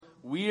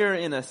We are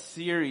in a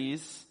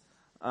series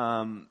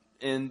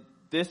in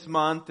this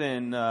month,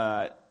 and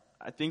I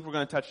think we're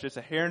going to touch just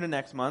a hair in the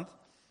next month,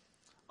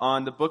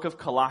 on the Book of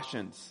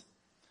Colossians.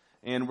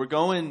 And we're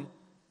going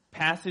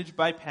passage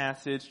by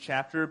passage,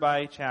 chapter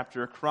by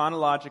chapter,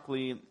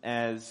 chronologically,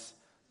 as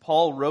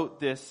Paul wrote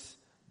this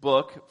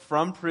book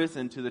from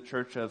prison to the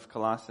church of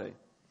Colossae.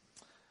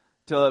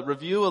 To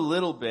review a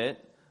little bit,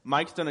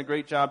 Mike's done a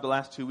great job the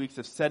last 2 weeks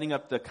of setting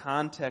up the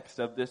context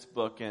of this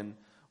book and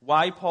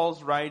why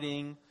Paul's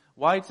writing,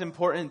 why it's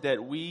important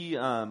that we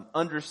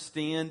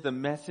understand the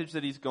message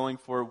that he's going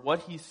for, what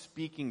he's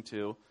speaking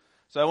to.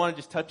 So I want to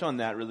just touch on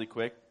that really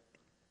quick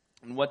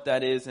and what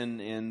that is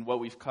and what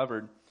we've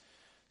covered.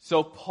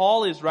 So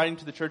Paul is writing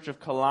to the church of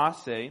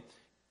Colossae.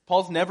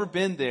 Paul's never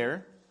been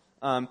there.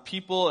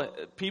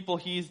 People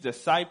he's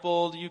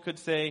discipled, you could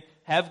say,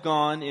 have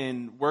gone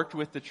and worked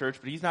with the church,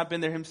 but he's not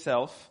been there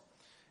himself.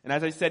 And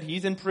as I said,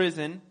 he's in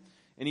prison,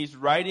 and he's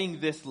writing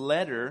this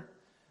letter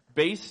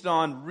based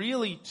on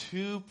really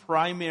two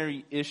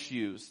primary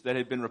issues that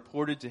had been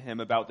reported to him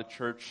about the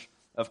church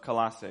of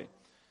Colossae.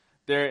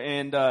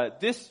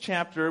 This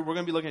chapter, we're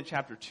going to be looking at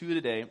chapter 2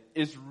 today,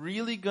 is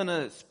really going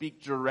to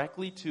speak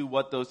directly to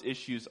what those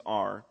issues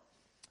are.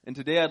 And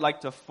today I'd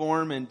like to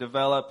form and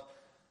develop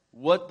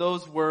what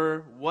those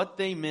were, what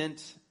they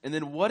meant, and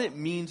then what it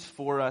means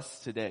for us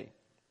today.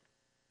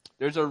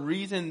 There's a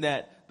reason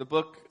that the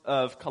book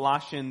of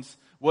Colossians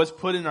was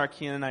put in our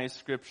canonized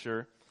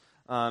scripture.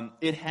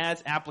 It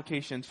has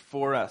applications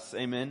for us.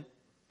 Amen?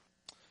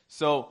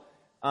 So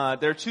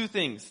there are two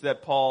things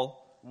that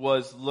Paul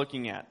was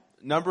looking at.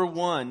 Number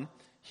one,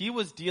 he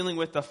was dealing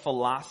with the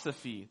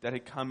philosophy that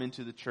had come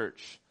into the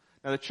church.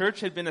 Now, the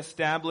church had been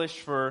established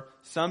for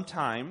some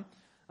time.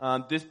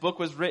 This book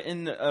was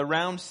written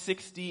around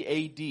 60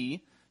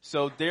 A.D.,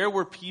 so there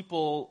were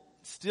people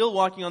still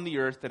walking on the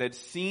earth that had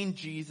seen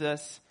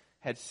Jesus,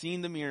 had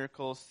seen the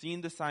miracles,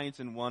 seen the signs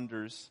and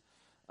wonders.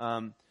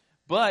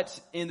 But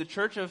in the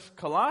church of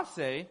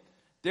Colossae,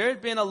 there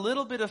had been a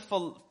little bit of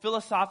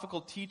philosophical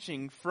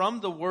teaching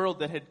from the world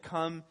that had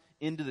come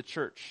into the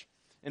church.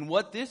 And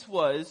what this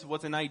was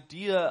an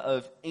idea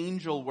of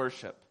angel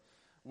worship,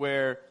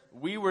 where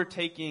we were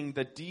taking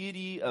the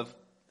deity of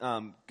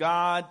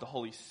God, the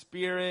Holy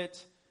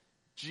Spirit,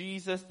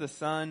 Jesus, the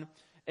Son,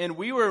 and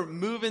we were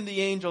moving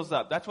the angels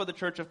up. That's what the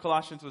church of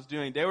Colossians was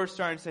doing. They were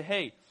starting to say,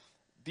 hey,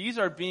 these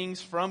are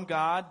beings from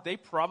God. They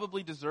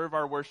probably deserve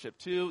our worship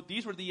too.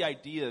 These were the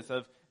ideas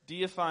of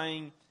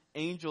deifying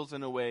angels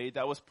in a way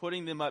that was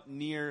putting them up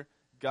near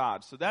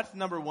God. So that's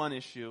number one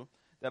issue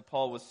that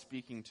Paul was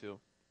speaking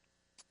to.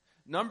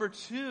 Number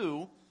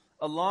two,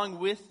 along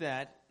with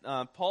that,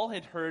 Paul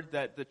had heard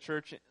that the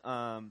church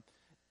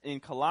in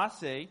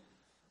Colossae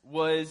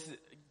was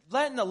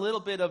letting a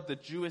little bit of the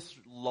Jewish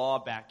law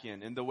back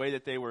in the way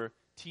that they were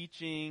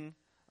teaching,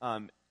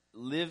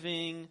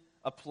 living,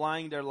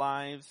 applying their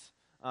lives.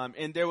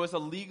 And there was a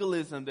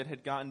legalism that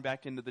had gotten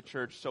back into the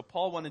church. So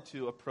Paul wanted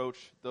to approach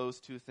those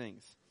two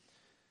things.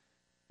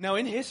 Now,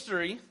 in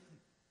history,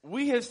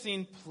 we have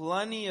seen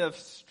plenty of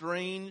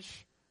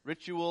strange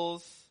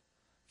rituals,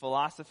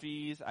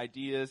 philosophies,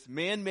 ideas,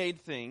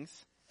 man-made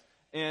things.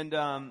 And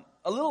a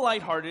little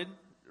lighthearted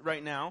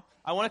right now,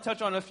 I want to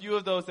touch on a few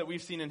of those that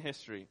we've seen in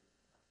history.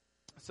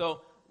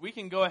 So we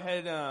can go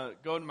ahead and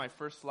go to my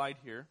first slide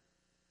here.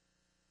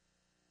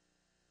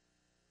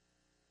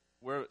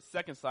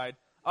 Second slide.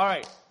 All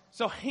right,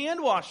 so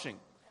hand washing.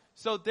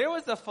 So there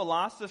was a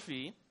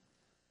philosophy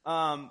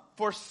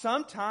for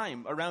some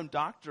time around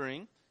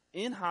doctoring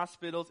in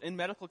hospitals, in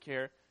medical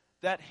care,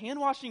 that hand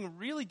washing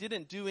really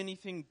didn't do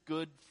anything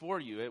good for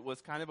you. It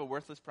was kind of a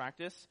worthless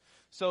practice.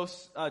 So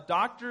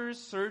doctors,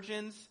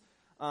 surgeons,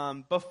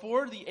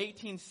 before the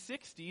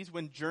 1860s,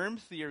 when germ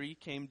theory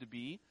came to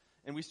be,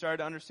 and we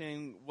started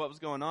understanding what was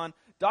going on,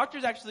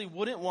 doctors actually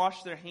wouldn't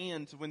wash their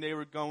hands when they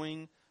were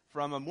going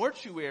from a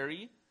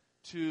mortuary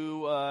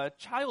to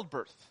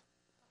childbirth.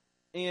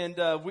 And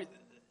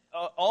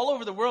all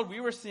over the world, we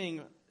were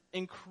seeing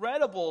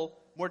incredible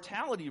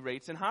mortality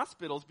rates in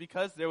hospitals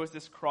because there was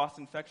this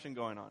cross-infection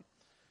going on.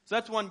 So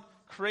that's one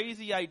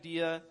crazy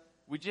idea.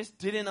 We just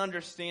didn't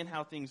understand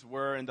how things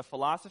were, and the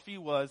philosophy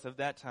was, of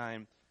that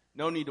time,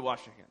 no need to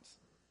wash your hands.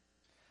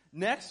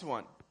 Next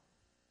one,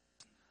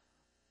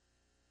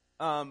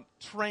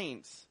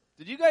 trains.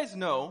 Did you guys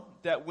know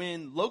that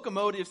when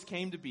locomotives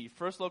came to be,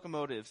 first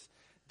locomotives,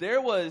 there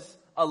was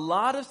a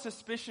lot of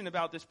suspicion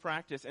about this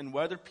practice and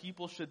whether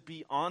people should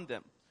be on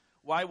them?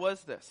 Why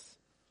was this?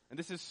 And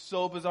this is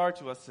so bizarre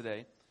to us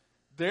today.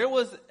 There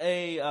was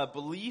a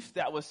belief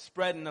that was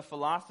spread, and a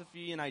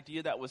philosophy, an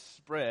idea that was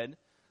spread,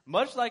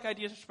 much like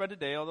ideas are spread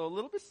today, although a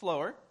little bit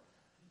slower,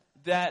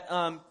 that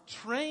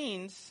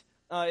trains,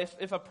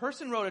 if a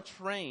person rode a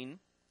train,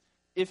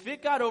 if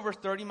it got over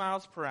 30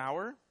 miles per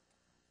hour,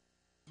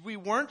 we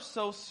weren't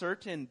so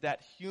certain that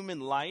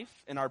human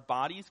life and our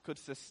bodies could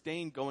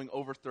sustain going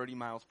over 30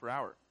 miles per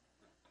hour.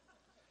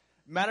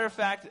 Matter of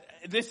fact,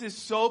 this is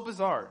so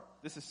bizarre.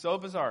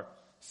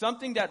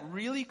 Something that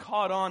really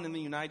caught on in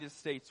the United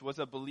States was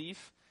a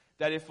belief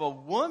that if a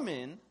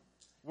woman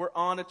were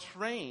on a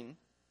train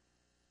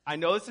I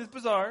know this is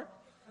bizarre.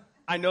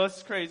 I know this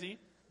is crazy.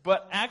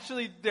 But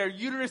actually, their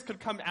uterus could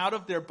come out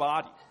of their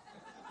body.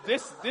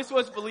 This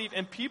was believed,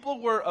 and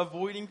people were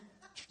avoiding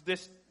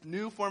this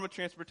new form of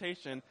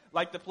transportation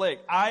like the plague.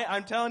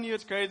 I'm telling you,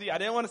 it's crazy. I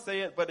didn't want to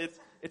say it, but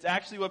it's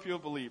actually what people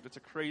believe. It's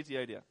a crazy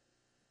idea.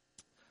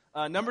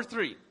 Number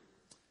 3,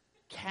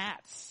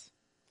 cats.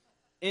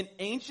 In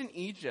ancient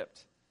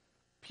Egypt,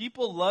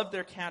 people loved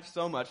their cats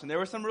so much, and there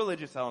were some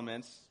religious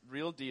elements,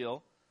 real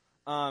deal,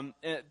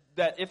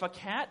 that if a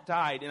cat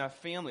died in a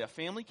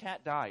family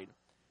cat died,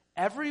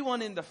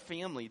 everyone in the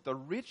family, the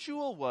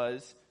ritual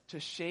was to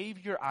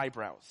shave your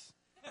eyebrows.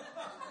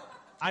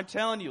 I'm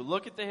telling you,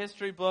 look at the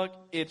history book.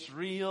 It's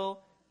real.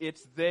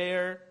 It's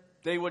there.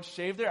 They would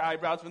shave their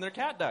eyebrows when their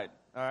cat died.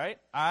 All right?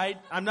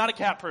 I'm not a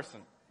cat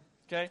person.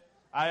 Okay?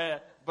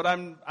 But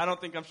I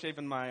don't think I'm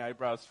shaving my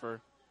eyebrows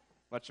for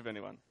much of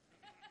anyone.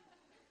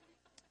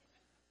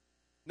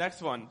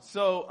 Next one.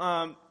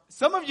 So,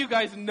 some of you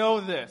guys know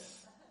this.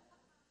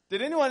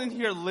 Did anyone in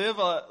here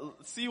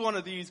see one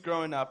of these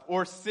growing up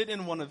or sit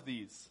in one of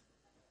these?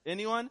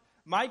 Anyone?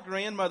 My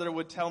grandmother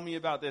would tell me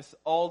about this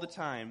all the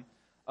time,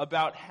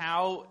 about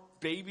how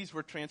babies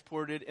were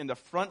transported in the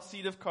front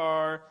seat of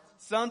car.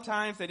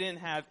 Sometimes they didn't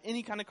have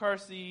any kind of car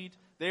seat.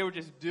 They were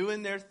just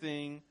doing their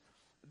thing.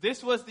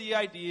 This was the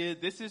idea.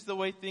 This is the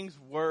way things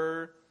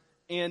were.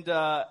 And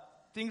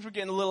things were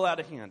getting a little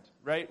out of hand,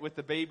 right, with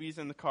the babies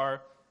in the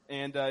car.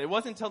 And it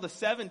wasn't until the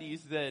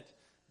 70s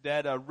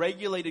that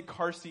regulated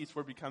car seats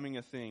were becoming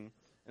a thing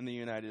in the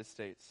United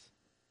States.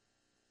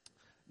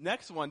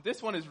 Next one.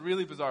 This one is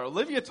really bizarre.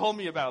 Olivia told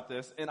me about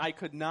this, and I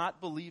could not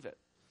believe it.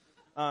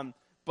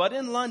 But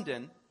in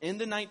London, in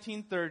the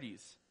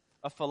 1930s,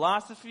 a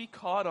philosophy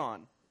caught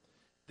on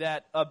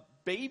that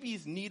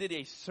babies needed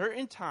a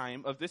certain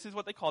time of, this is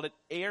what they called it,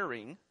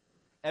 airing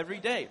every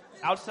day,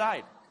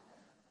 outside.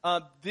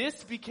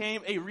 This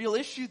became a real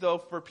issue, though,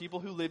 for people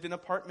who lived in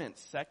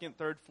apartments, 2nd,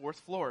 3rd,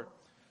 4th floor.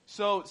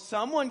 So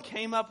someone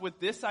came up with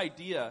this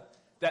idea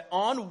that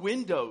on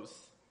windows,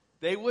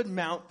 they would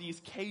mount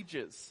these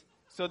cages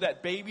so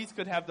that babies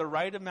could have the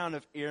right amount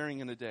of airing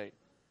in a day.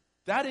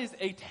 That is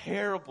a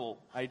terrible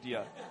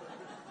idea.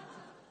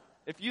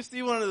 If you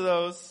see one of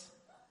those,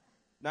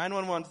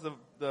 911 is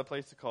the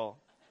place to call.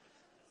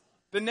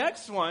 The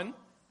next one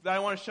that I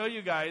want to show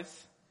you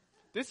guys,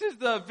 this is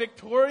the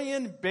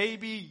Victorian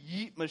baby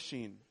yeet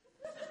machine.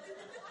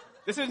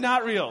 This is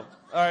not real.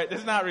 All right, this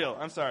is not real.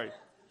 I'm sorry.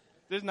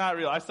 This is not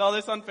real. I saw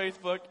this on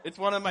Facebook. It's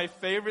one of my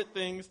favorite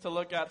things to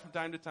look at from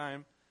time to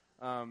time.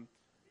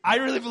 I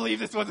really believe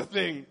this was a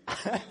thing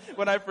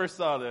when I first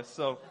saw this.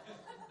 So,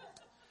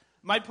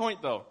 my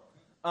point, though,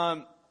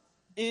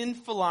 in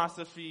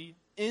philosophy,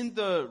 in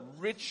the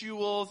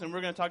rituals, and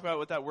we're going to talk about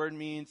what that word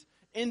means,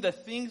 in the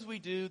things we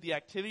do, the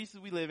activities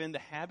that we live in, the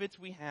habits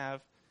we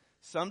have,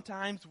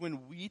 sometimes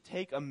when we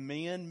take a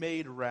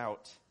man-made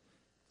route,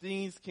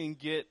 things can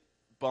get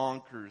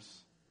bonkers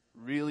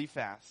really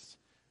fast.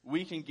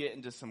 We can get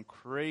into some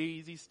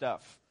crazy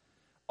stuff.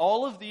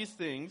 All of these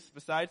things,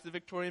 besides the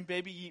Victorian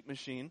baby yeet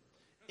machine,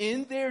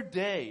 in their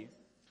day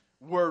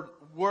were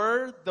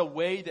the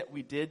way that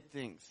we did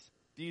things.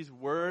 These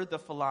were the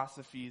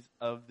philosophies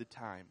of the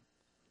time.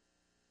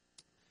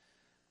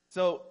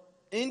 So,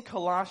 in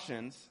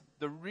Colossians,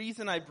 the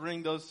reason I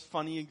bring those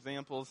funny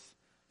examples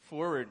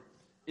forward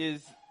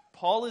is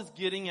Paul is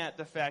getting at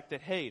the fact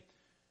that, hey,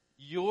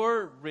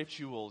 your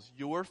rituals,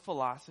 your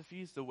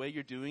philosophies, the way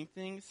you're doing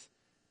things,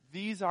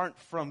 these aren't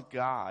from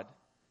God.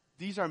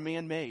 These are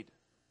man-made.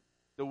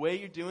 The way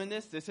you're doing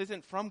this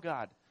isn't from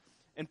God.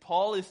 And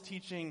Paul is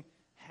teaching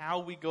how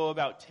we go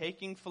about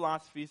taking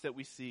philosophies that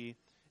we see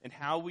and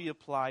how we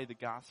apply the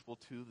gospel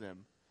to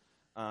them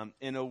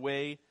in a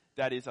way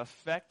that is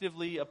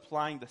effectively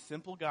applying the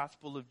simple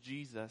gospel of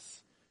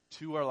Jesus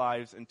to our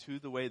lives and to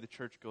the way the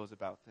church goes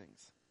about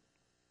things.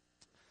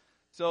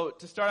 So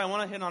to start, I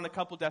want to hit on a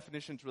couple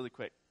definitions really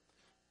quick.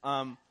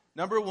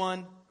 Number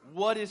one,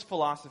 what is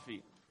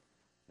philosophy?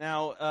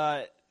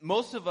 Now,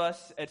 most of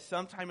us at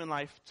some time in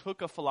life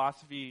took a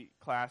philosophy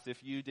class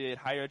if you did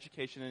higher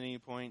education at any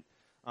point.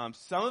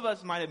 Some of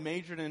us might have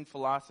majored in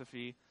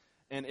philosophy,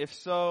 and if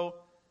so,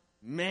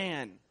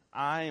 man,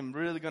 I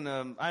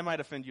might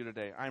offend you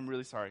today. I'm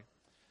really sorry.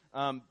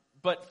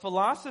 But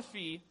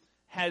philosophy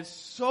has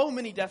so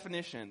many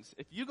definitions.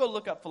 If you go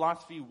look up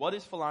philosophy, what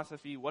is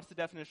philosophy? What's the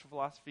definition of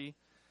philosophy?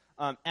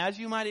 As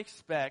you might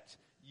expect,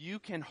 you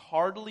can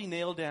hardly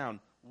nail down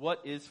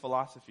what is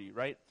philosophy,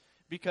 right?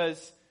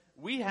 Because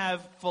we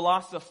have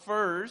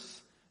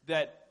philosophers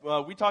that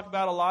we talk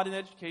about a lot in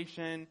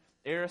education,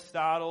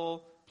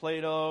 Aristotle,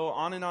 Plato,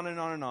 on and on and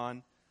on and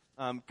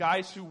on.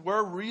 Guys who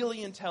were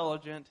really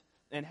intelligent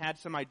and had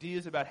some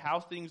ideas about how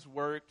things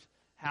worked,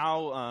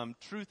 how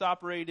truth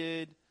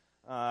operated,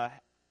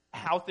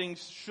 how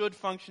things should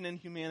function in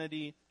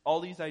humanity, all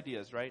these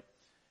ideas, right?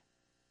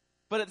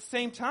 But at the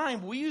same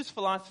time, we use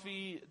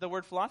the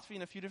word philosophy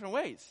in a few different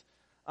ways.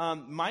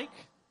 Mike,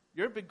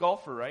 you're a big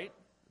golfer, right?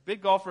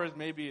 Big golfer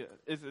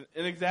is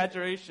an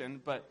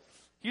exaggeration, but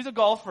he's a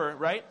golfer,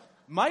 right?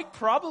 Mike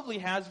probably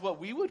has what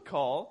we would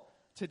call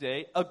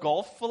today a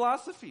golf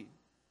philosophy,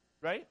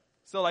 right?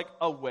 So like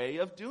a way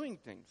of doing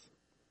things.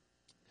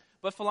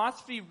 But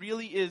philosophy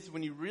really is,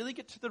 when you really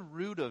get to the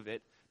root of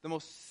it, the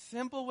most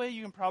simple way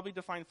you can probably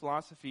define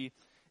philosophy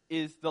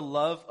is the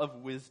love of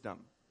wisdom.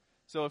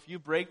 So if you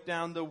break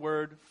down the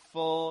word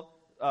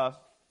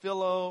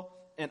philo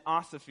and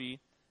osophy,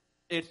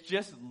 it's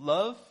just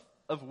love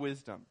of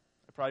wisdom.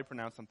 I probably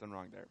pronounced something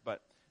wrong there,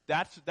 but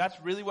that's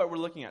really what we're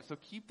looking at. So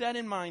keep that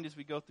in mind as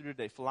we go through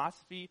today.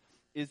 Philosophy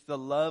is the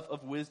love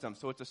of wisdom.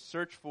 So it's a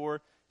search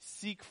for,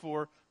 seek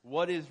for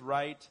what is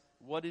right,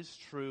 what is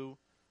true,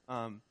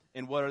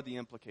 and what are the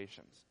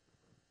implications.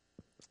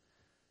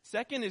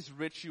 Second is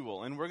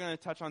ritual, and we're going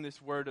to touch on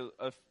this word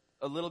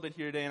a little bit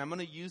here today, and I'm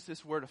going to use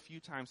this word a few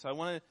times, so I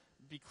want to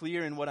be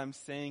clear in what I'm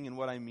saying and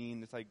what I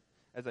mean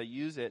as I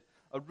use it.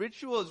 A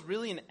ritual is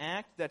really an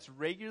act that's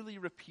regularly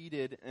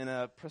repeated in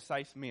a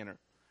precise manner,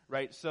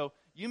 right? So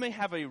you may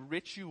have a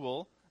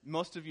ritual,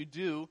 most of you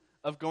do,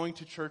 of going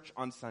to church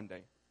on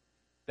Sunday.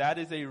 That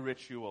is a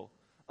ritual.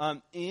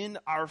 In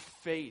our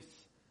faith,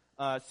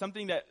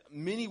 something that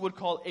many would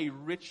call a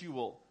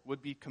ritual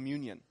would be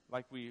communion,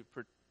 like we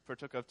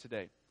partook of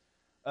today.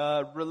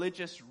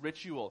 Religious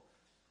ritual.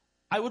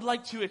 I would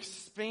like to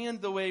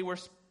expand the way we're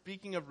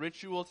speaking of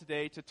ritual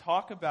today to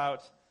talk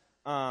about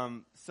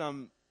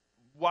some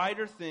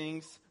wider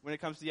things when it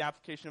comes to the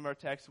application of our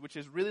text, which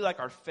is really like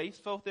our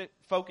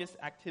faith-focused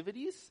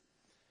activities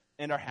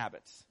and our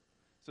habits.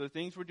 So the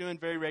things we're doing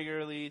very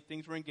regularly,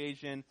 things we're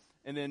engaged in,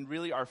 and then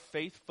really our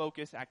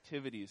faith-focused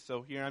activities.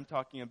 So here I'm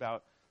talking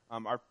about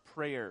our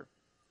prayer,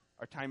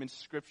 our time in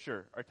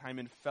Scripture, our time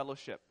in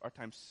fellowship, our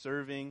time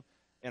serving,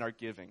 and our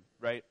giving,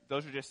 right?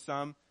 Those are just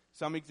some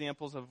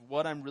examples of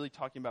what I'm really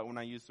talking about when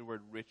I use the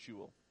word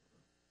ritual.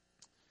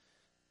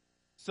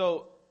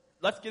 So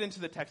let's get into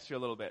the text here a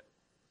little bit.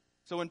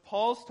 So when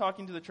Paul's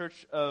talking to the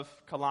church of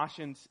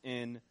Colossians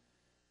in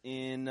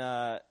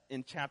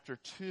chapter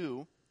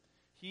 2,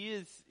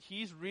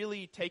 he's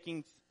really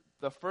taking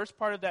the first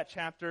part of that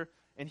chapter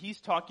and he's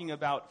talking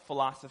about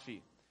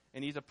philosophy.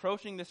 And he's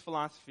approaching this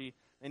philosophy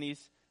and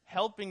he's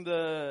helping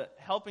the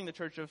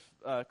church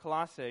of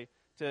Colossae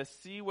to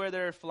see where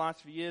their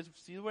philosophy is,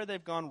 see where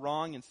they've gone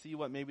wrong, and see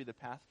what maybe the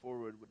path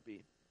forward would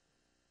be.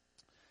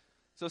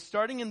 So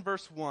starting in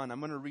verse 1, I'm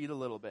going to read a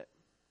little bit.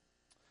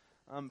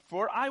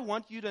 For I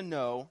want you to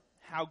know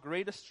how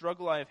great a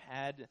struggle I have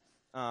had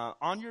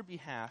on your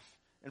behalf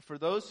and for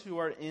those who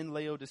are in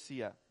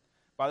Laodicea.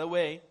 By the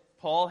way,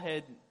 Paul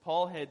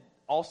had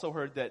also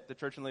heard that the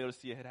church in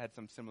Laodicea had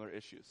some similar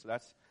issues. So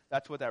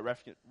that's what that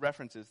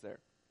reference is there.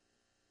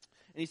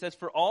 And he says,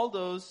 for all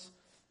those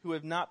who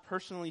have not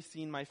personally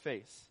seen my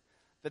face,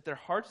 that their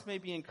hearts may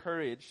be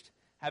encouraged,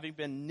 having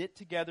been knit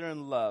together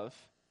in love,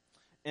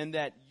 and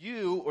that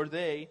you or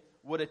they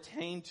would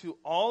attain to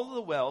all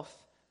the wealth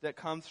that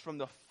comes from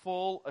the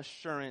full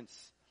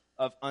assurance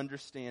of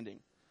understanding.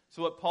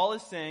 So what Paul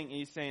is saying,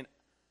 he's saying,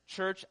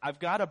 church, I've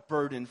got a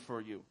burden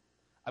for you.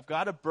 I've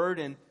got a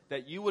burden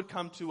that you would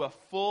come to a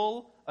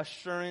full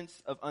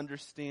assurance of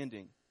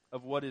understanding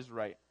of what is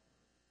right.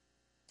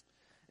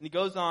 And he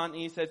goes on and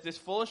he says, this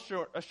full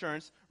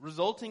assurance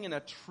resulting in a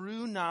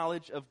true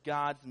knowledge of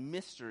God's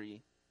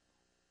mystery,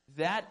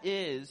 that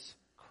is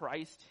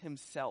Christ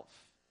himself,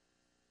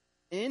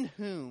 in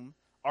whom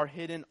are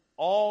hidden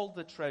all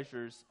the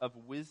treasures of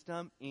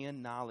wisdom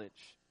and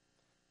knowledge.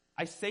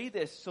 I say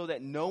this so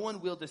that no one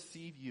will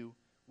deceive you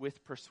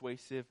with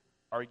persuasive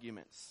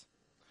arguments.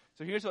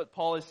 So here's what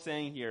Paul is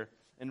saying here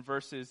in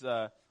verses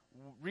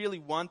really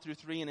 1 through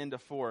 3 and into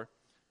 4.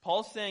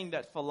 Paul's saying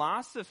that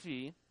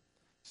philosophy,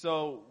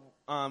 so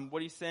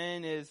what he's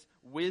saying is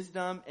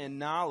wisdom and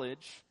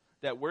knowledge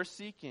that we're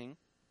seeking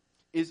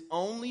is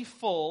only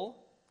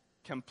full,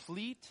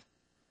 complete,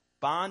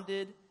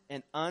 bonded,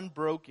 and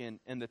unbroken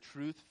in the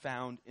truth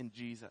found in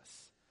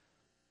Jesus.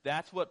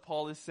 That's what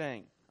Paul is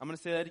saying. I'm going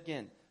to say that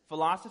again.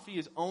 Philosophy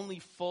is only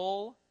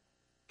full,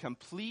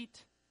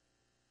 complete,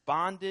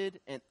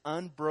 bonded, and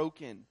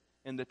unbroken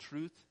in the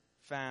truth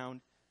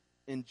found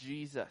in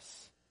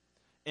Jesus.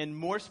 And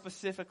more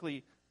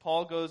specifically,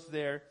 Paul goes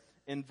there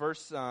in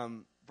verse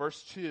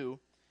 2,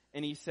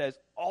 and he says,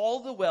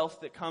 all the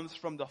wealth that comes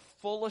from the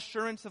full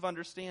assurance of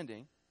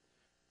understanding,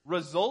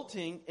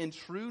 resulting in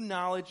true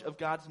knowledge of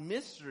God's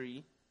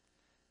mystery,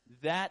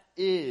 that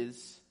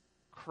is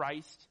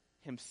Christ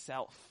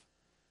himself.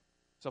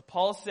 So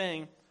Paul's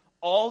saying,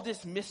 all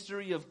this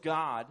mystery of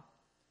God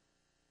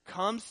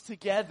comes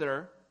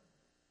together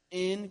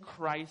in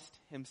Christ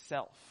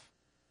himself.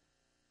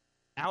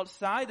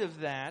 Outside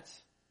of that,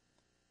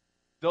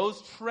 those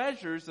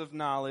treasures of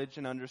knowledge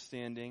and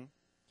understanding,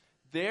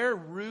 they're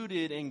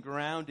rooted and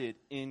grounded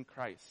in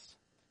Christ.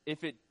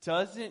 If it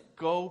doesn't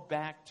go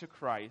back to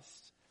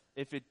Christ,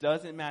 if it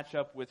doesn't match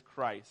up with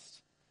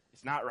Christ,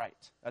 it's not right.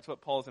 That's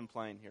what Paul's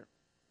implying here.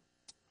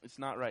 It's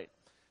not right.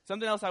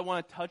 Something else I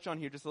want to touch on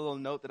here, just a little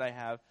note that I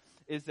have,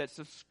 is that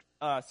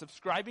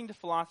subscribing to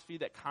philosophy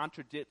that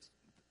contradicts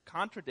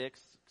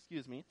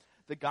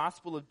the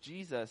gospel of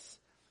Jesus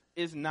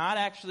is not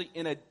actually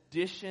in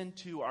addition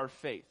to our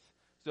faith.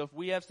 So if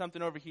we have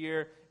something over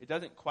here, it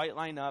doesn't quite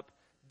line up,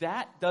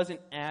 that doesn't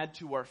add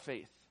to our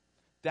faith.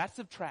 That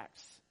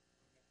subtracts.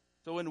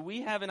 So when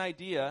we have an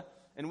idea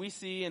and we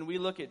see and we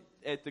look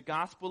at the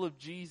gospel of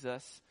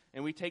Jesus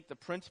and we take the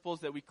principles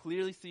that we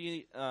clearly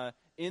see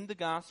in the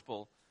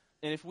gospel,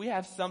 and if we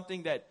have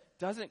something that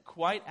doesn't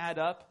quite add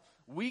up,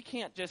 we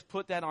can't just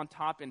put that on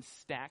top and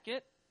stack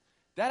it.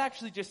 That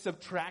actually just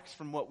subtracts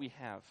from what we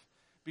have,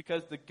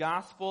 because the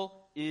gospel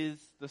is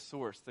the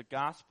source. The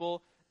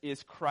gospel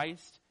is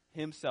Christ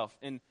himself.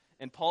 And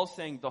Paul's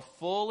saying the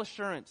full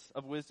assurance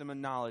of wisdom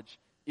and knowledge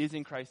is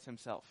in Christ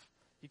himself.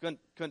 He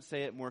couldn't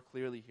say it more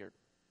clearly here.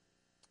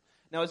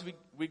 Now, as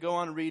we go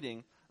on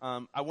reading,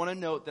 I want to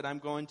note that I'm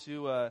going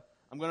to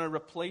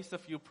replace a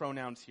few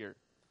pronouns here.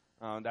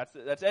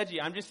 That's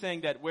edgy. I'm just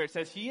saying that where it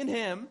says he and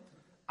him,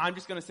 I'm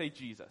just going to say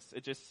Jesus.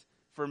 It just,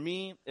 for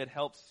me, it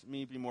helps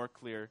me be more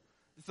clear.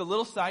 It's a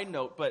little side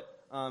note, but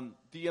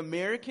the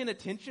American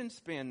attention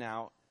span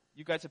now,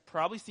 you guys have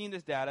probably seen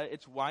this data.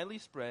 It's widely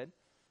spread.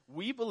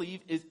 We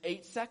believe is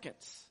 8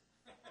 seconds.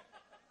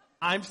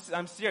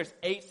 I'm serious,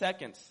 8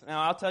 seconds.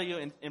 Now, I'll tell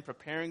you, in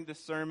preparing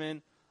this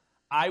sermon,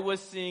 I was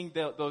seeing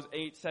those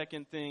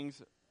 8-second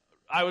things.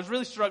 I was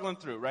really struggling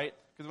through, right?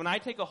 Because when I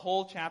take a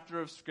whole chapter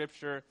of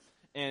Scripture,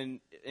 and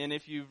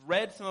if you've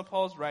read some of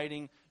Paul's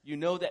writing, you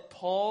know that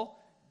Paul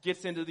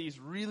gets into these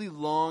really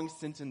long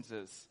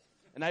sentences.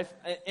 And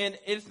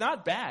it's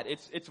not bad.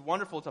 It's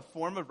wonderful. It's a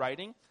form of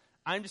writing.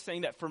 I'm just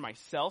saying that for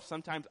myself,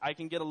 sometimes I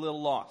can get a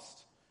little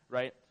lost,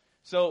 right?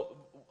 So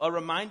a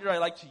reminder I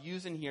like to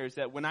use in here is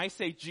that when I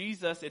say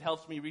Jesus, it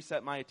helps me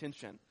reset my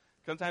attention.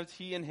 Sometimes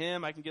he and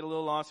him, I can get a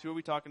little lost. Who are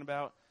we talking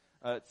about?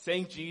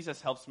 Saying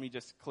Jesus helps me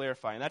just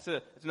clarify. And it's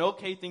an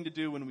okay thing to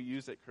do when we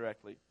use it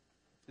correctly.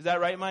 Is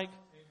that right, Mike?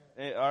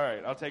 Hey, all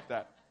right, I'll take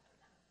that.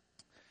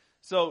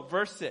 So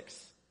verse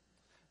 6.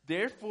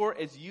 Therefore,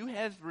 as you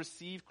have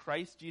received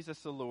Christ Jesus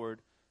the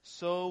Lord,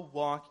 so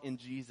walk in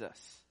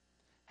Jesus,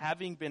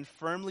 having been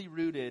firmly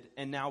rooted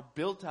and now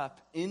built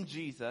up in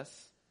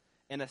Jesus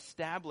and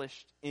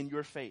established in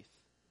your faith,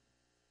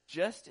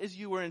 just as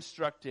you were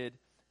instructed,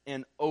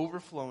 and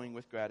overflowing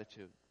with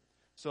gratitude.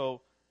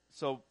 So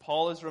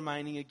Paul is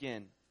reminding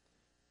again,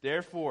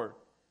 therefore,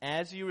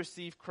 as you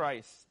receive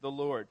Christ the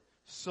Lord,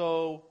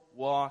 so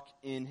walk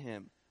in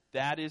him.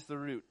 That is the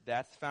root.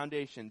 That's the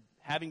foundation.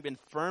 Having been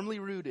firmly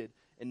rooted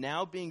and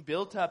now being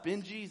built up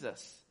in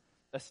Jesus,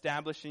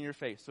 established in your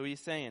faith. So he's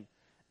saying,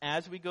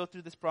 as we go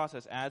through this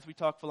process, as we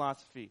talk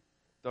philosophy,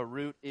 the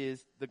root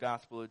is the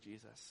gospel of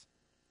Jesus.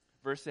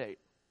 Verse 8.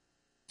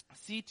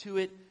 See to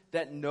it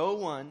that no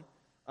one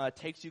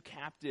takes you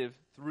captive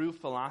through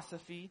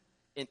philosophy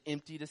and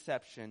empty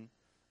deception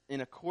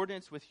in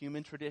accordance with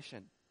human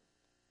tradition,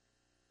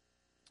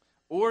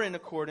 or in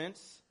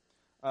accordance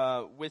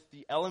with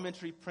the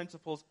elementary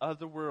principles of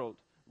the world,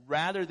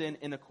 rather than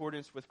in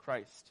accordance with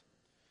Christ.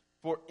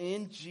 For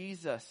in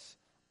Jesus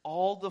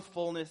all the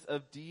fullness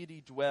of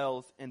deity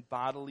dwells in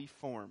bodily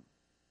form.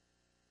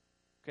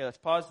 Okay, let's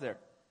pause there.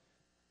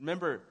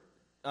 Remember,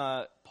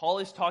 Paul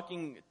is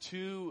talking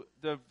to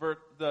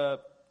the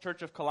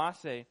church of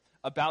Colossae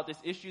about this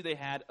issue they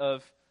had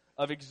of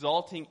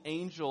exalting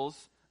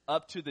angels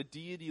up to the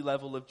deity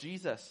level of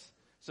Jesus.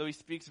 So he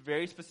speaks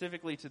very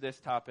specifically to this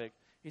topic.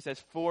 He says,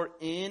 for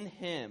in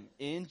him,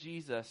 in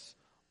Jesus,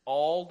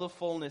 all the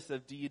fullness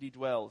of deity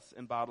dwells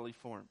in bodily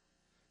form.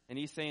 And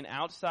he's saying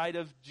outside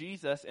of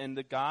Jesus and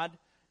the God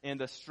and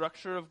the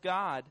structure of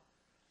God,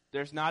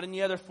 there's not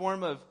any other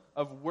form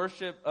of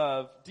worship,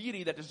 of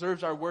deity that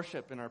deserves our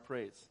worship and our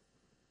praise.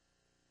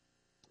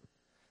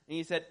 And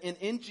he said, and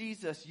in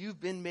Jesus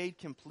you've been made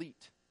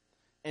complete.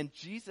 And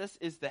Jesus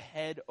is the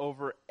head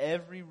over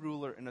every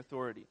ruler and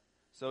authority.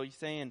 So he's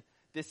saying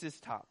this is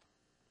top.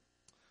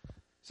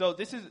 So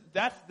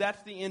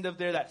that's the end of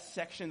that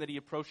section that he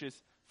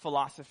approaches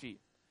philosophy.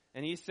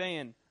 And he's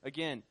saying,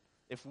 again,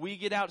 if we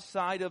get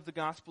outside of the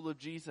gospel of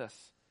Jesus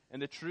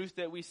and the truth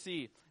that we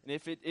see, and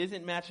if it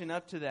isn't matching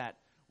up to that,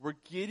 we're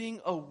getting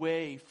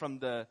away from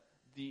the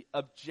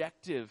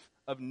objective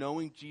of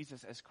knowing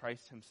Jesus as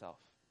Christ himself.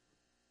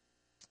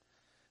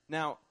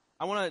 Now,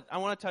 I want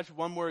to touch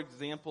one more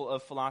example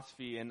of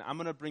philosophy, and I'm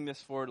going to bring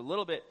this forward a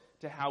little bit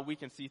to how we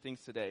can see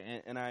things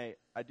today. And I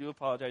do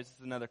apologize, this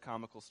is another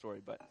comical story,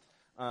 but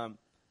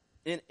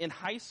in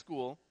high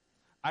school,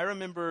 I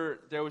remember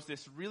there was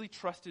this really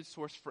trusted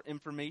source for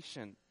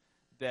information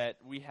that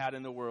we had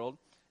in the world,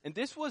 and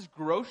this was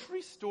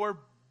grocery store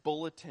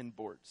bulletin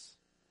boards.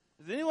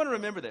 Does anyone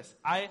remember this?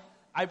 I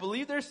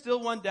believe there's still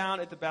one down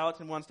at the Ballots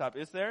and One Stop.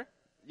 Is there?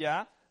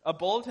 Yeah? A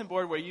bulletin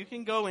board where you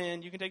can go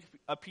in, you can take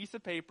a piece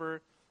of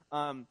paper.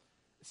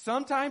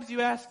 Sometimes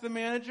you ask the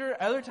manager.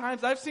 Other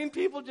times I've seen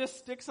people just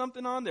stick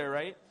something on there,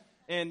 right?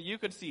 And you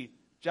could see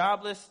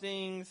job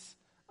listings.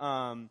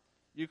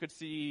 You could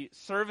see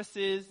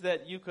services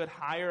that you could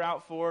hire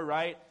out for,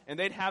 right? And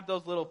they'd have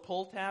those little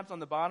pull tabs on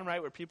the bottom,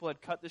 right, where people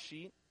had cut the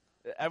sheet.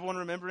 Everyone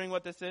remembering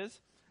what this is?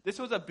 This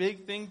was a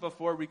big thing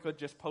before we could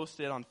just post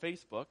it on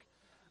Facebook.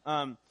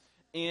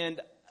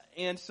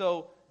 And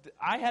so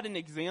I had an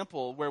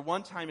example where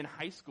one time in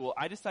high school,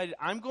 I decided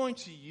I'm going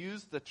to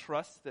use the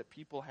trust that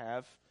people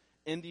have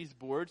in these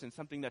boards and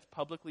something that's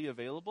publicly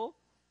available.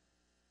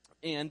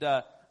 And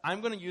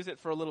I'm going to use it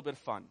for a little bit of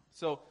fun.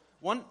 So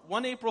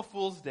one April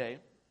Fool's Day,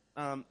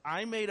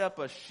 I made up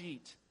a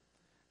sheet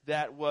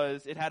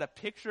it had a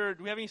picture.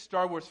 Do we have any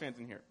Star Wars fans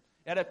in here?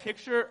 It had a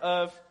picture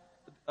of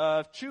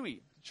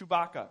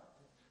Chewbacca,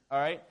 all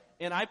right?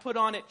 And I put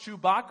on it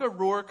Chewbacca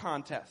Roar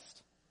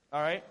Contest,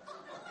 all right?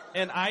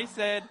 And I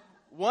said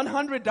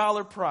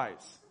 $100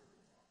 prize.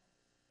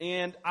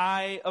 And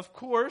I, of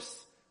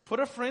course, put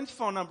a friend's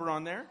phone number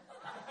on there.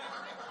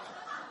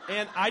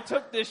 And I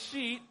took this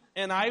sheet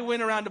and I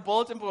went around to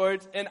bulletin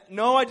boards, and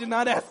no, I did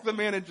not ask the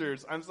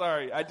managers. I'm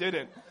sorry, I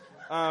didn't.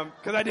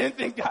 Because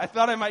I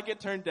thought I might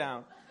get turned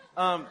down.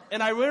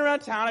 And I went around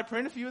town, I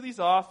printed a few of these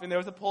off, and there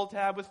was a pull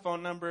tab with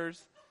phone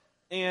numbers,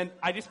 and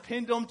I just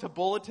pinned them to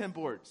bulletin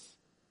boards.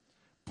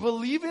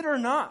 Believe it or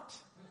not,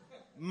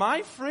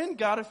 my friend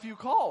got a few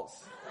calls.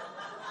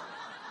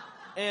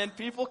 And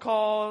people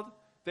called,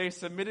 they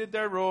submitted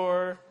their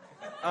roar.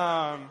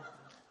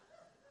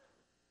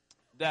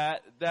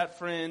 That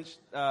friend,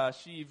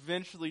 she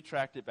eventually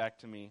tracked it back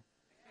to me.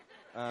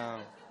 But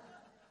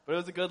it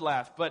was a good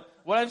laugh. But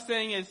what I'm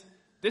saying is,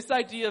 this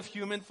idea of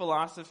human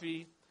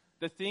philosophy,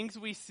 the things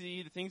we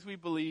see, the things we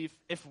believe,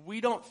 if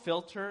we don't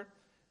filter,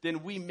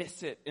 then we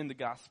miss it in the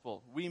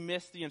gospel. We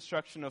miss the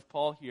instruction of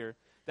Paul here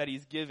that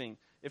he's giving.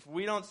 If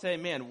we don't say,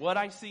 man, what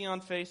I see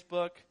on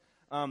Facebook,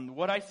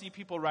 what I see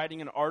people writing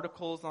in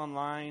articles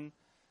online,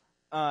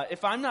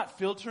 if I'm not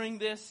filtering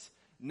this,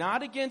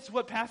 not against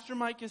what Pastor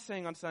Mike is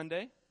saying on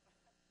Sunday,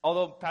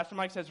 although Pastor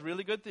Mike says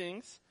really good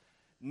things,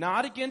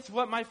 not against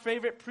what my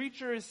favorite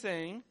preacher is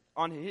saying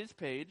on his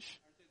page.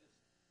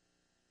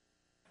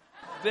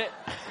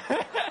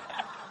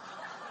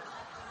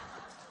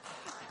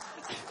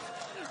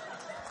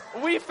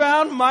 We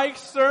found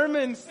Mike's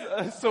sermon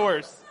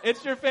source.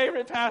 It's your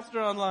favorite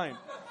pastor online.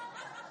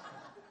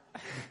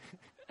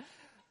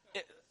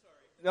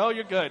 No,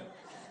 you're good.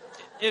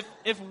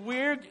 If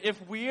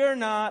we're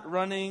not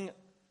running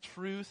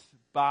truth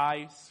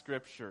by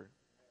Scripture,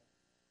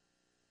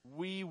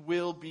 we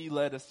will be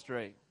led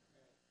astray.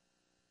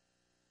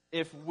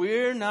 If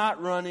we're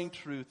not running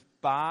truth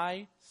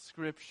by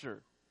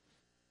Scripture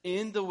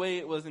in the way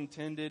it was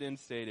intended and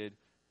stated,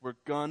 we're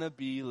gonna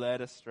be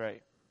led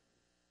astray.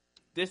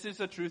 This is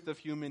the truth of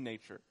human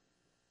nature.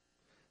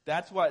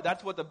 That's what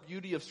the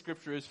beauty of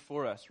Scripture is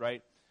for us,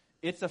 right?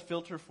 It's a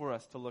filter for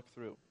us to look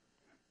through.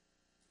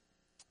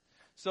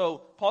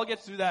 So Paul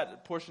gets through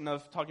that portion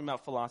of talking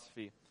about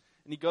philosophy.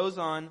 And he goes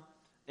on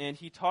and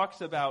he talks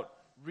about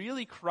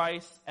really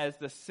Christ as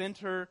the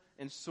center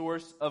and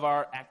source of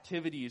our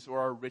activities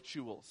or our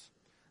rituals.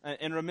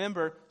 And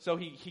remember, so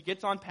he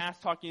gets on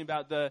past talking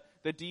about the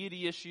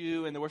deity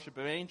issue and the worship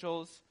of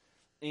angels.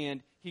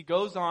 And he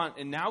goes on,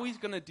 and now he's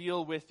going to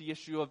deal with the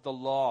issue of the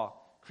law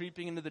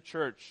creeping into the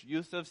church,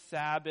 use of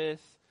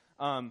Sabbath,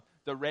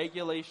 the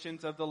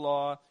regulations of the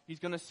law. He's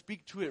going to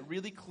speak to it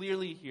really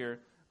clearly here,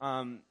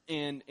 and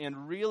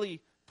really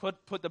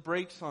put the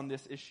brakes on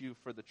this issue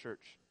for the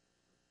church.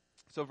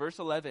 So verse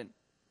 11,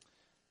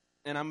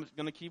 and I'm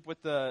going to keep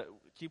with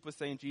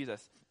saying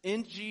Jesus.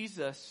 In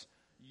Jesus,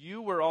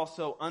 you were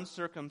also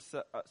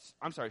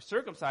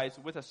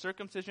circumcised with a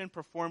circumcision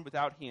performed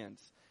without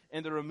hands,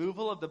 and the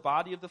removal of the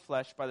body of the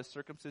flesh by the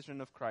circumcision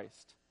of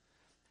Christ,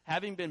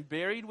 having been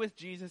buried with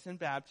Jesus in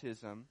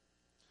baptism,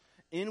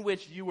 in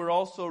which you were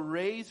also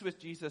raised with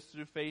Jesus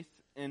through faith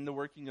in the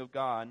working of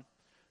God,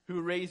 who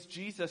raised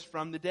Jesus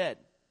from the dead.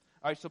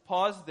 All right, so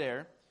pause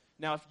there.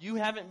 Now, if you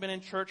haven't been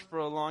in church for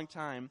a long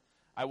time,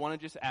 I want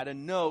to just add a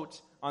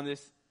note on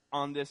this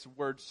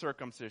word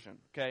circumcision,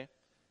 okay?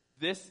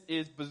 This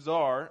is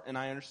bizarre, and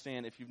I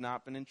understand if you've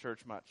not been in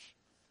church much.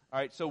 All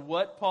right, so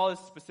what Paul is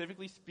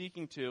specifically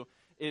speaking to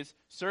is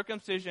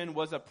circumcision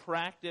was a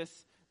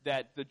practice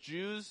that the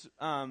Jews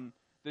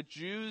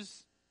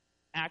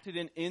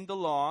acted in the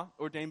law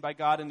ordained by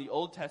God in the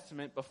Old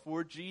Testament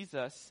before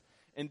Jesus,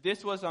 and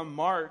this was a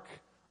mark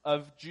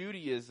of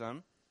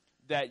Judaism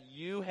that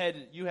you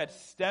had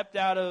stepped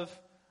out of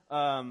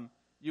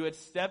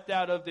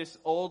this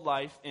old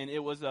life, and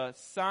it was a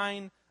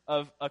sign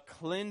of a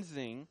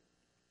cleansing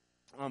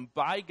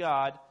by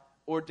God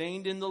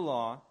ordained in the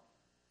law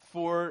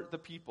for the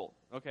people.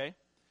 Okay.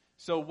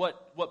 So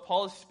what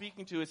Paul is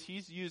speaking to is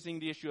he's using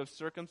the issue of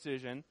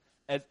circumcision,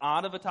 as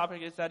odd of a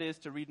topic as that is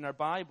to read in our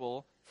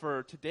Bible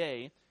for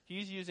today.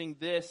 He's using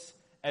this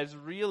as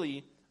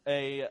really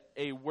a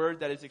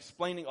word that is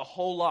explaining a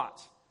whole lot.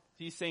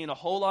 He's saying a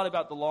whole lot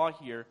about the law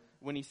here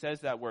when he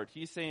says that word.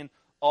 He's saying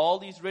all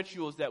these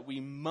rituals that we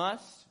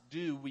must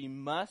do, we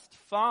must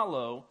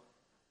follow,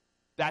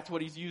 that's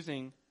what he's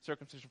using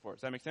circumcision for.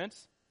 Does that make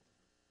sense?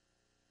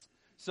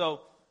 So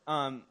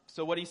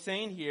what he's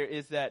saying here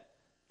is that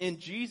in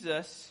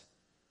Jesus,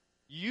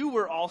 you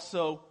were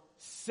also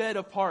set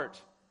apart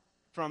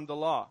from the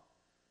law.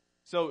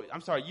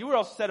 You were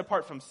also set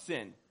apart from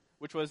sin,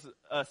 which was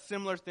a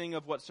similar thing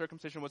of what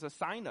circumcision was a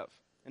sign of,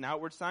 an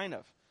outward sign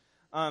of.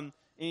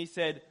 And he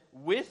said,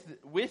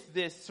 with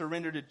this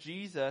surrender to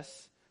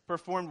Jesus,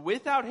 performed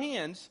without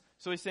hands,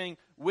 so he's saying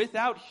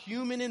without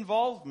human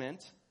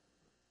involvement,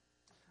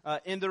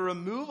 in the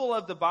removal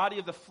of the body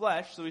of the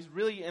flesh, so he's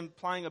really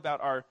implying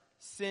about our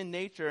sin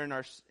nature and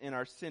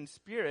our sin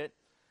spirit,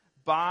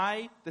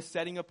 by the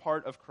setting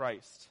apart of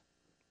Christ.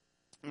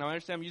 Now, I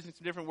understand I'm using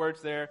some different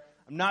words there.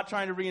 I'm not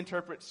trying to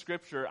reinterpret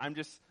Scripture. I'm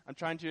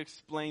trying to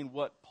explain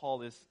what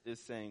Paul is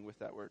saying with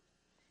that word.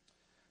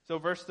 So,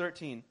 verse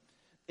 13.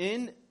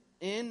 And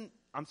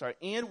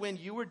when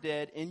you were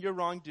dead in your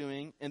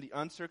wrongdoing and the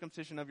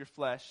uncircumcision of your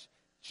flesh,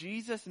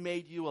 Jesus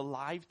made you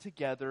alive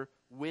together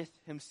with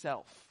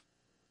himself,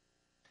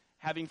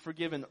 having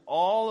forgiven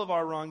all of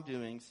our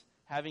wrongdoings,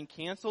 having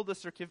canceled the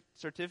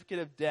certificate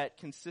of debt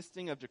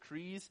consisting of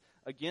decrees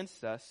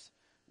against us,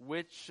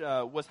 which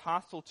was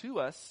hostile to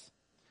us,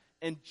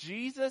 and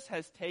Jesus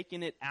has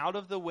taken it out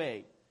of the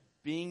way,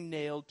 being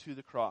nailed to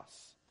the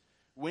cross.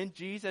 When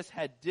Jesus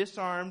had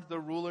disarmed the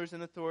rulers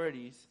and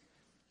authorities,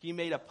 he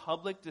made a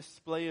public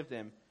display of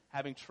them,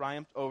 having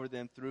triumphed over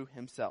them through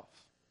himself.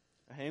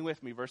 Now, hang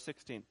with me, verse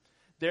 16.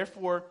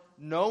 Therefore,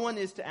 no one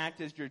is to act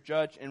as your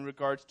judge in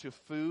regards to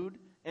food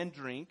and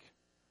drink,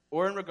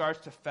 or in regards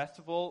to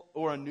festival,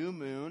 or a new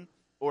moon,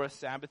 or a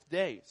Sabbath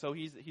day. So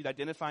he's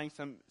identifying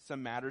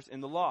some matters in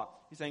the law.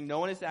 He's saying no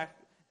one is to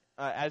act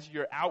as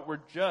your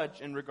outward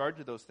judge in regard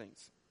to those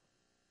things.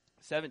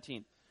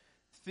 17.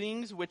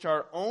 Things which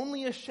are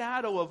only a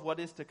shadow of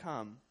what is to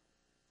come,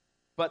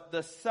 but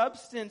the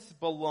substance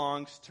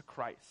belongs to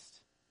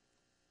Christ.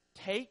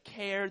 Take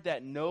care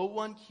that no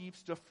one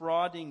keeps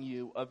defrauding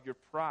you of your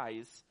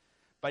prize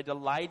by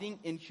delighting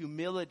in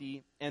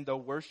humility and the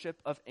worship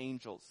of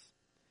angels,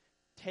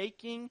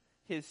 taking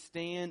his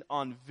stand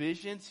on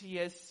visions he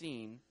has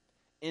seen,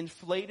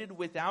 inflated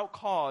without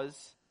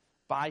cause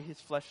by his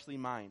fleshly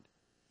mind,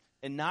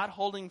 and not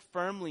holding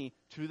firmly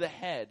to the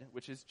head,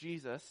 which is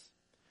Jesus,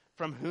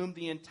 from whom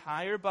the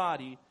entire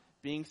body,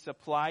 being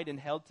supplied and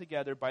held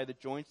together by the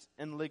joints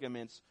and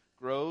ligaments,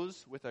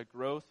 grows with a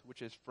growth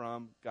which is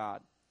from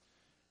God.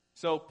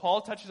 So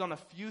Paul touches on a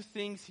few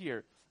things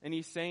here, and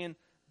he's saying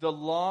the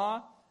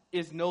law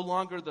is no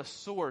longer the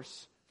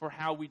source for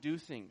how we do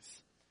things,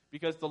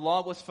 because the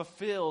law was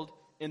fulfilled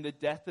in the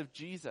death of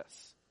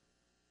Jesus.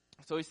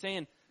 So he's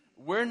saying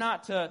we're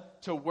not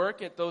to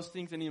work at those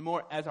things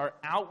anymore as our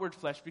outward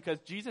flesh, because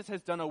Jesus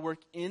has done a work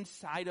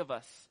inside of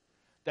us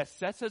that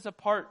sets us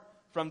apart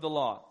from the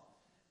law.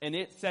 And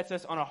it sets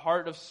us on a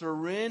heart of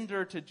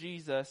surrender to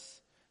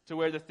Jesus, to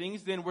where the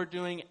things then we're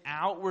doing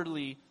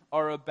outwardly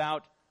are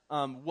about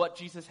what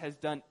Jesus has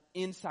done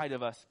inside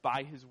of us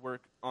by his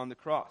work on the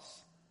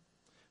cross.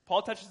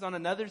 Paul touches on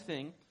another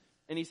thing,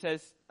 and he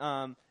says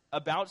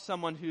about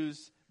someone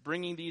who's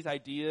bringing these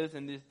ideas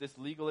and this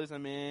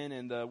legalism in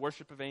and the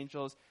worship of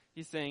angels.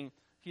 He's saying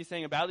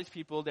about these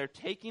people, they're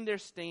taking their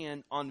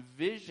stand on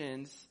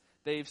visions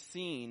they've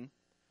seen,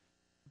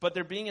 but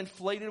they're being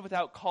inflated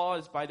without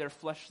cause by their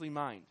fleshly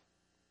mind.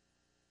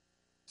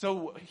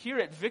 So here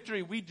at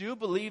Victory, we do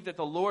believe that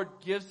the Lord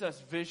gives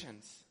us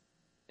visions,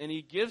 and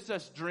he gives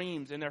us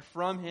dreams, and they're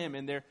from him,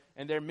 and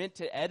they're meant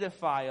to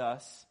edify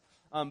us.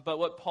 But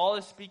what Paul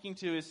is speaking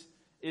to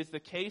is the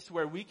case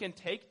where we can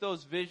take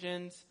those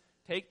visions,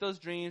 take those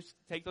dreams,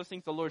 take those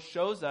things the Lord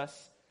shows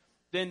us,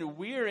 then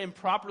we're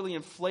improperly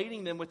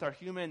inflating them with our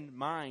human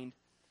mind.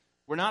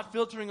 We're not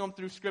filtering them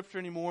through Scripture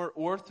anymore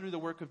or through the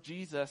work of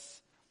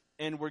Jesus,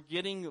 and we're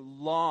getting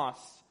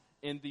lost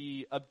in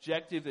the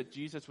objective that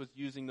Jesus was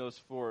using those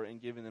for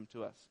and giving them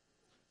to us.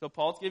 So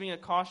Paul's giving a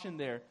caution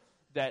there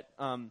that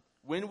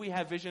when we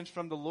have visions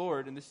from the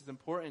Lord, and this is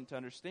important to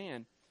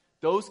understand,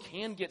 those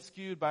can get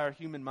skewed by our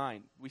human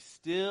mind. We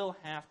still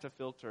have to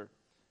filter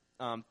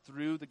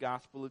through the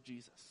gospel of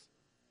Jesus.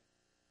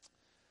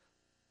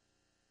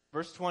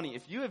 Verse 20,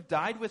 if you have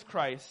died with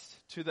Christ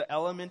to the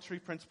elementary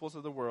principles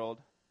of the world,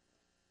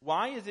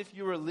 why, as if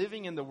you were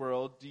living in the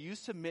world, do you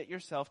submit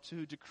yourself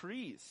to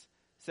decrees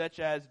such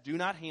as do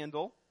not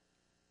handle,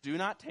 do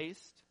not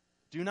taste,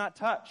 do not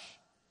touch,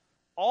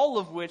 all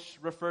of which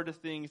refer to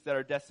things that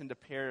are destined to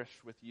perish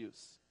with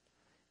use,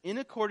 in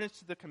accordance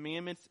to the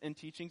commandments and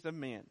teachings of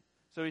man.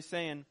 So he's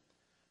saying,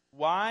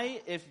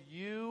 why,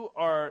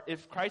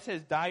 if Christ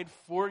has died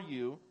for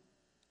you,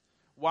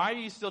 why are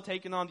you still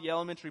taking on the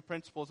elementary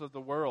principles of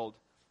the world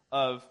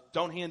of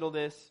don't handle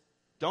this,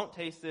 don't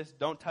taste this,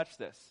 don't touch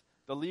this?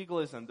 The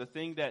legalism, the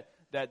thing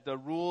that the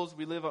rules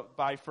we live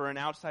by for an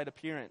outside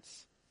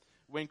appearance.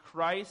 When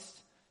Christ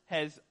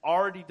has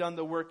already done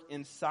the work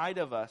inside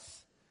of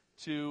us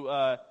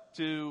to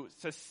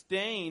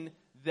sustain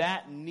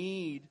that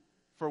need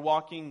for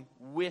walking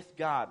with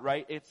God,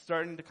 right? It's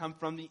starting to come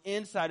from the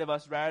inside of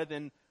us rather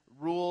than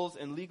rules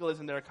and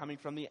legalism that are coming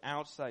from the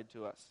outside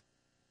to us.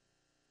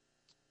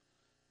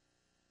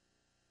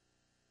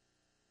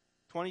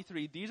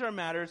 23, these are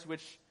matters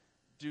which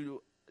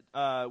do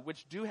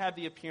have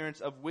the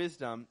appearance of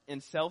wisdom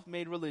in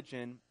self-made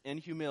religion and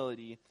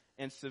humility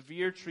and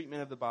severe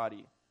treatment of the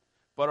body,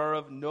 but are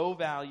of no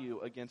value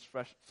against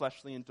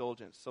fleshly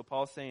indulgence. So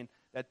Paul's saying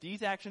that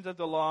these actions of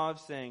the law of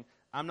saying,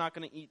 I'm not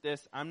going to eat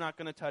this, I'm not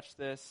going to touch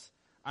this,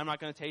 I'm not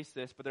going to taste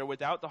this, but they're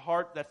without the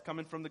heart that's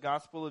coming from the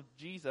gospel of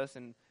Jesus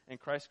and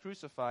Christ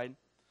crucified,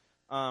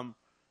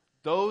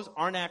 those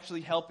aren't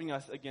actually helping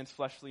us against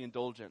fleshly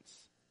indulgence.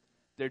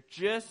 They're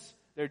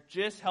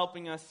just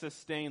helping us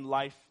sustain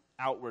life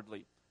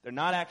outwardly. They're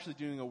not actually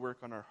doing a work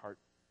on our heart.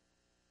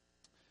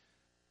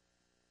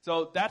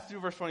 So that's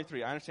through verse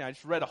 23. I understand. I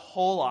just read a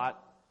whole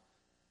lot.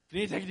 If you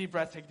need to take a deep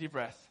breath, take a deep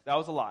breath. That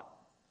was a lot.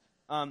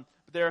 But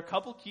there are a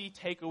couple key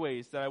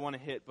takeaways that I want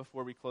to hit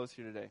before we close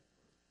here today.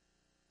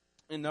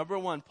 And number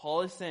one,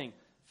 Paul is saying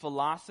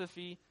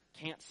philosophy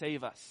can't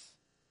save us.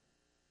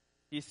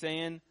 He's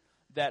saying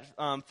that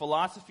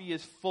philosophy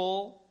is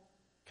full,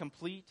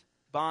 complete,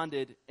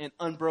 bonded, and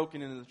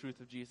unbroken in the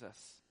truth of Jesus.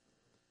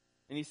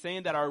 And he's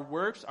saying that our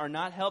works are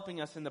not helping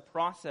us in the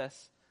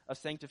process of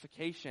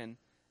sanctification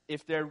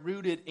if they're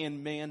rooted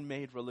in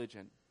man-made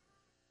religion.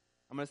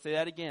 I'm going to say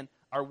that again.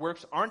 Our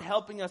works aren't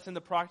helping us in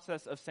the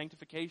process of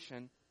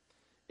sanctification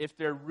if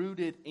they're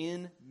rooted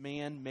in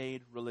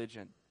man-made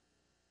religion.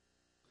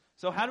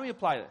 So how do we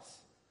apply this?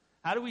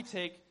 How do we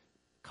take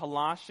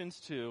Colossians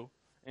 2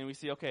 and we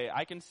see, okay,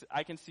 I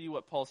can see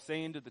what Paul's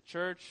saying to the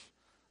church.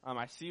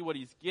 I see what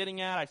he's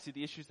getting at. I see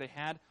the issues they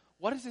had.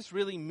 What does this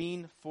really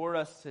mean for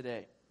us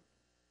today?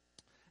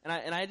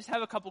 And I just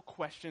have a couple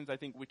questions I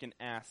think we can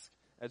ask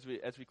as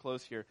we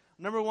close here.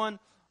 Number one,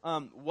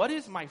 what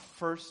is my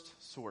first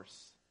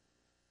source?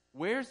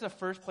 Where's the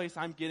first place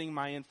I'm getting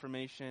my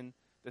information,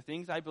 the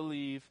things I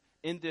believe,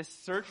 in this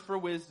search for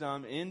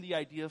wisdom, in the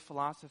idea of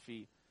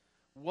philosophy?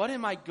 What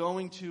am I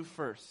going to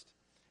first?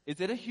 Is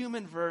it a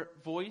human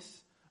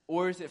voice,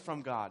 or is it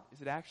from God?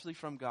 Is it actually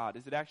from God?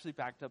 Is it actually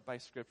backed up by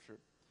Scripture?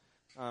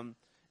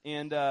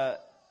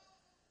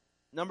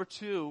 Number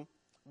two,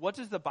 what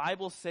does the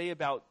Bible say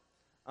about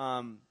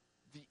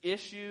the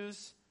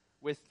issues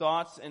with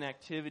thoughts and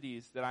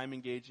activities that I'm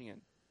engaging in?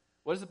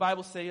 What does the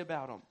Bible say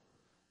about them?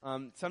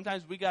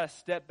 Sometimes we got to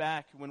step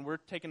back when we're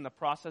taking the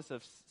process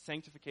of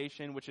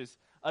sanctification, which is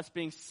us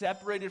being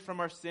separated from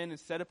our sin and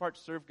set apart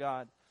to serve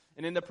God.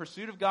 And in the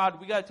pursuit of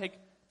God, we got to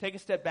take a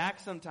step back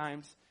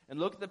sometimes and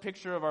look at the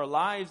picture of our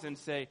lives and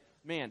say,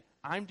 man,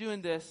 I'm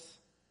doing this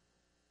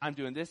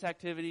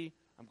activity,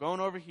 I'm going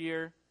over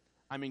here,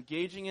 I'm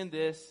engaging in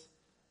this,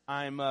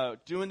 I'm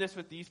doing this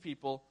with these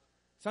people.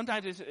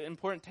 Sometimes it's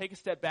important to take a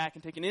step back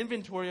and take an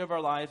inventory of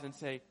our lives and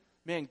say,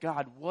 man,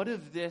 God, what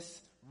if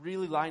this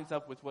really lines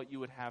up with what you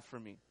would have for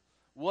me?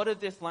 What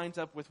if this lines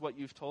up with what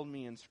you've told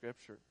me in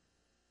Scripture?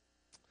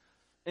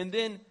 And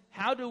then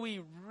how do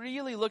we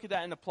really look at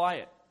that and apply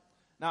it?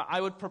 Now,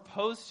 I would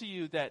propose to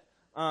you that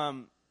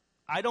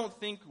I don't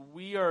think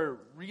we are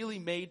really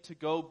made to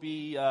go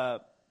be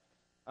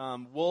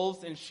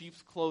wolves in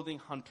sheep's clothing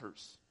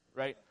hunters,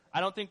 right?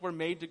 I don't think we're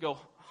made to go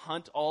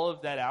hunt all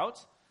of that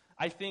out.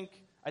 I think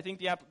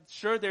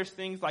sure, there's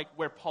things like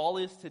where Paul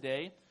is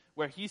today,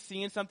 where he's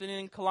seeing something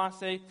in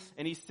Colossae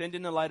and he's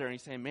sending a letter and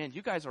he's saying, man,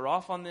 you guys are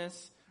off on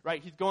this,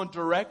 right? He's going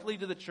directly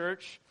to the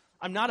church.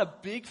 I'm not a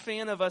big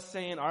fan of us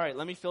saying, all right,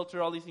 let me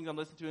filter all these things I'm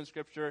listening to in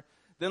Scripture.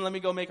 Then let me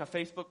go make a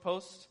Facebook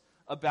post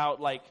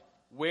about like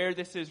where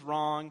this is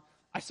wrong.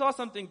 I saw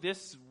something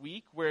this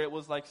week where it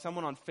was like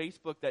someone on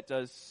Facebook that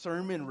does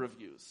sermon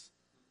reviews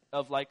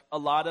of like a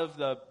lot of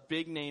the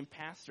big name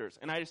pastors.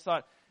 And I just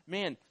thought,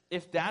 man,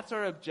 if that's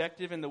our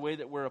objective in the way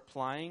that we're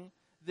applying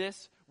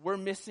this, we're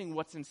missing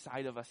what's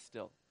inside of us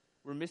still.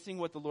 We're missing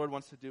what the Lord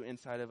wants to do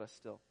inside of us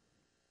still.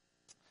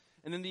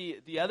 And then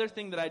the other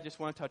thing that I just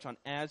want to touch on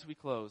as we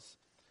close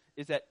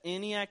is that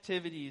any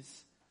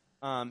activities,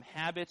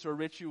 habits, or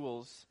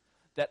rituals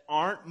that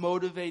aren't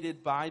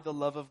motivated by the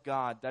love of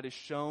God that is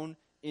shown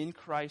in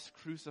Christ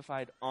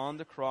crucified on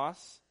the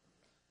cross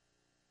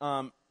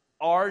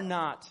are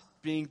not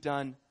being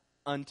done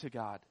unto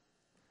God.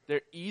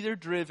 They're either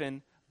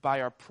driven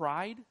by our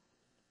pride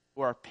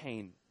or our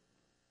pain.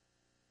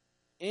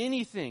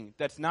 Anything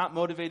that's not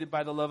motivated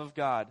by the love of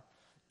God,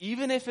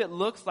 even if it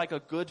looks like a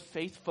good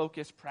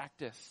faith-focused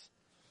practice,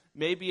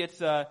 maybe it's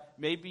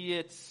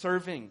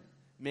serving,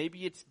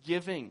 maybe it's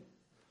giving,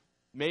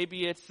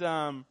 maybe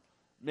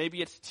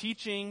it's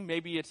teaching,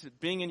 maybe it's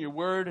being in your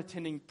word,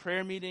 attending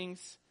prayer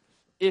meetings.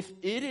 If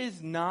it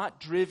is not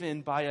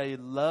driven by a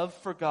love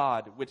for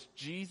God, which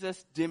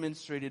Jesus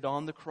demonstrated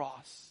on the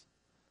cross,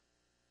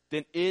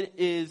 then it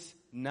is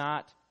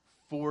not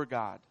for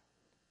God.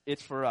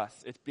 It's for us.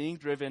 It's being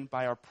driven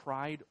by our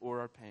pride or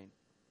our pain.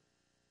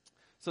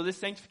 So this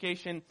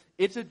sanctification,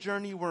 it's a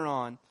journey we're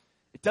on.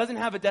 It doesn't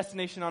have a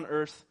destination on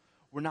earth.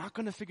 We're not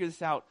going to figure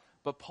this out.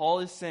 But Paul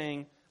is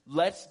saying,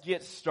 let's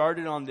get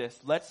started on this.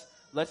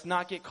 Let's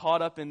not get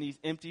caught up in these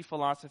empty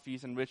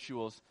philosophies and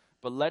rituals,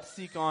 but let's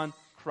seek on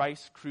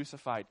Christ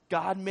crucified.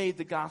 God made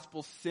the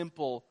gospel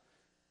simple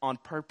on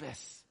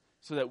purpose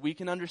so that we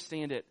can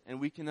understand it and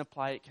we can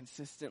apply it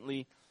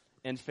consistently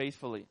and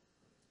faithfully.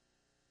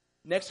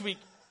 Next week,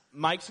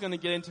 Mike's going to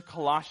get into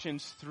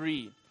Colossians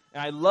 3.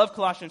 And I love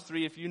Colossians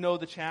 3. If you know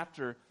the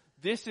chapter,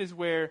 this is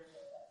where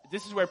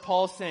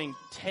Paul's saying,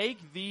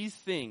 take these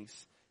things,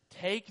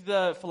 take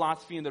the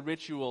philosophy and the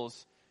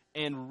rituals,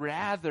 and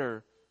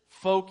rather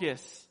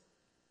focus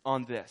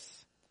on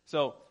this.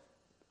 So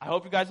I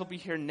hope you guys will be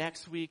here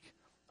next week.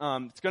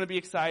 It's going to be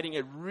exciting.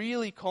 It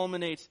really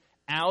culminates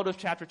out of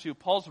chapter 2.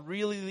 Paul's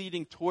really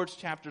leading towards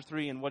chapter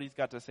 3 and what he's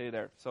got to say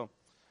there. So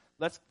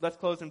let's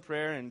close in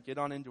prayer and get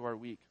on into our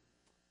week.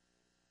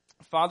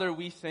 Father,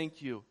 we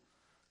thank you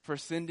for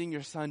sending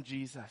your son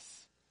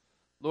Jesus.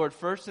 Lord,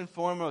 first and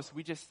foremost,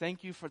 we just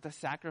thank you for the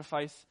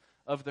sacrifice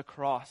of the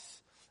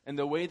cross and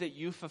the way that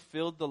you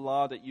fulfilled the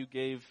law that you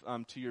gave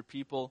to your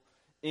people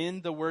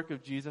in the work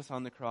of Jesus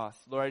on the cross.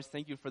 Lord, I just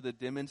thank you for the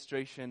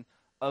demonstration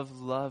of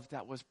love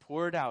that was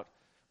poured out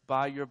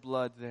by your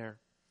blood there.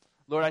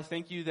 Lord, I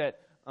thank you that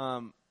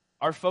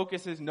our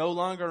focus is no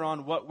longer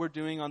on what we're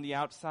doing on the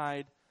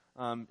outside.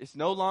 It's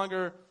no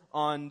longer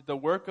on the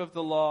work of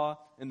the law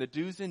and the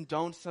do's and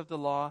don'ts of the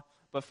law.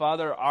 But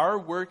Father, our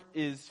work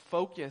is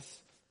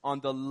focused on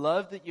the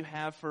love that you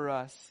have for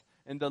us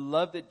and the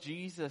love that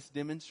Jesus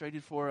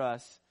demonstrated for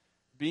us,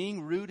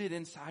 being rooted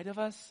inside of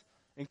us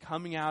and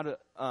coming out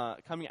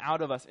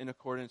of us in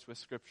accordance with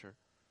Scripture.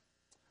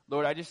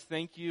 Lord, I just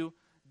thank you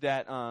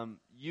that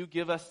you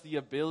give us the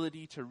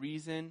ability to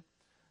reason.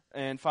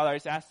 And Father, I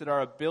just ask that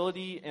our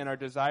ability and our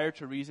desire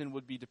to reason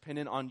would be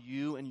dependent on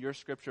you and your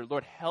Scripture.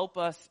 Lord, help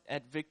us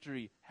at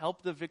Victory.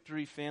 Help the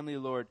Victory family,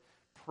 Lord,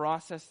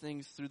 process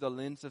things through the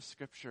lens of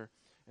Scripture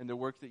and the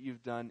work that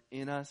you've done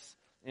in us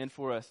and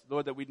for us.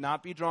 Lord, that we'd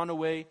not be drawn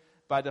away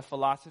by the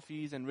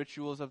philosophies and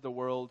rituals of the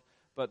world,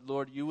 but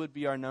Lord, you would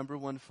be our number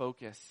one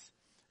focus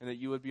and that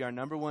you would be our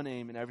number one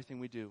aim in everything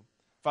we do.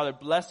 Father,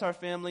 bless our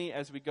family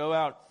as we go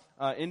out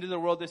into the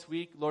world this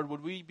week. Lord,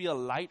 would we be a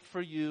light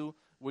for you?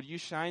 Would you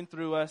shine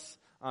through us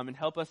and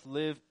help us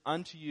live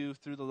unto you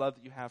through the love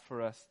that you have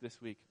for us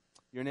this week?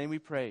 In your name we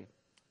pray.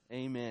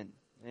 Amen.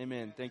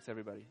 Amen. Thanks,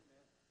 everybody.